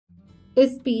A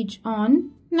speech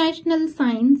on National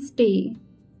Science Day.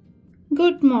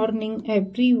 Good morning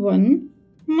everyone.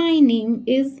 My name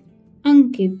is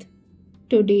Ankit.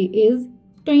 Today is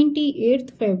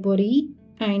 28th February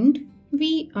and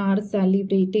we are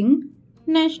celebrating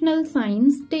National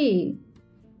Science Day.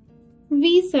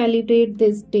 We celebrate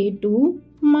this day to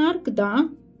mark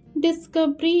the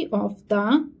discovery of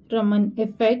the Raman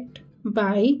effect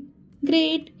by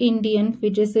great Indian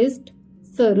physicist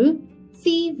Sir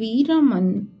C.V.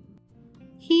 Raman.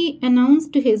 He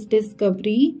announced his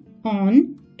discovery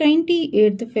on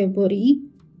 28th February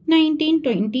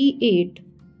 1928.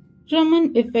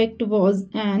 Raman effect was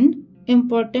an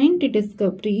important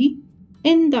discovery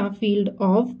in the field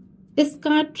of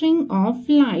scattering of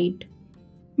light.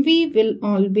 We will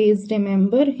always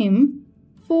remember him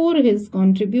for his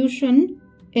contribution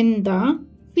in the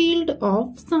field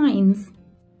of science.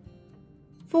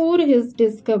 For his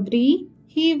discovery,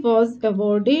 he was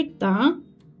awarded the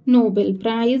Nobel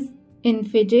Prize in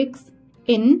Physics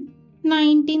in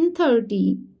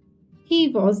 1930. He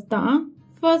was the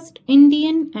first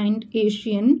Indian and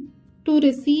Asian to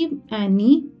receive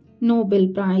any Nobel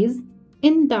Prize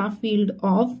in the field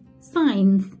of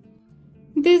science.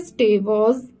 This day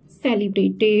was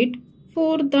celebrated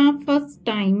for the first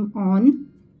time on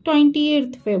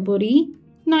 20th February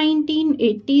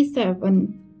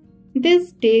 1987.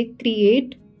 This day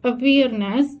creates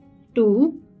awareness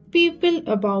to people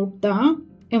about the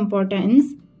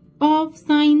importance of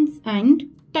science and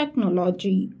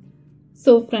technology.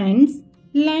 So friends,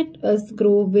 let us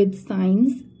grow with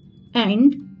science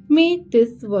and make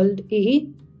this world a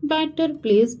better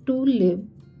place to live.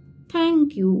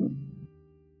 Thank you.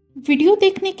 Video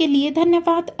देखने के लिए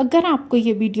धन्यवाद। अगर आपको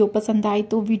ये video पसंद आए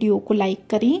तो वीडियो को लाइक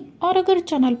करें और अगर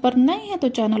चैनल पर नए हैं तो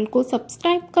चैनल को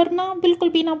सब्सक्राइब करना बिल्कुल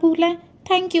भी ना भूलें।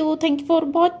 Thank you for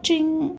watching.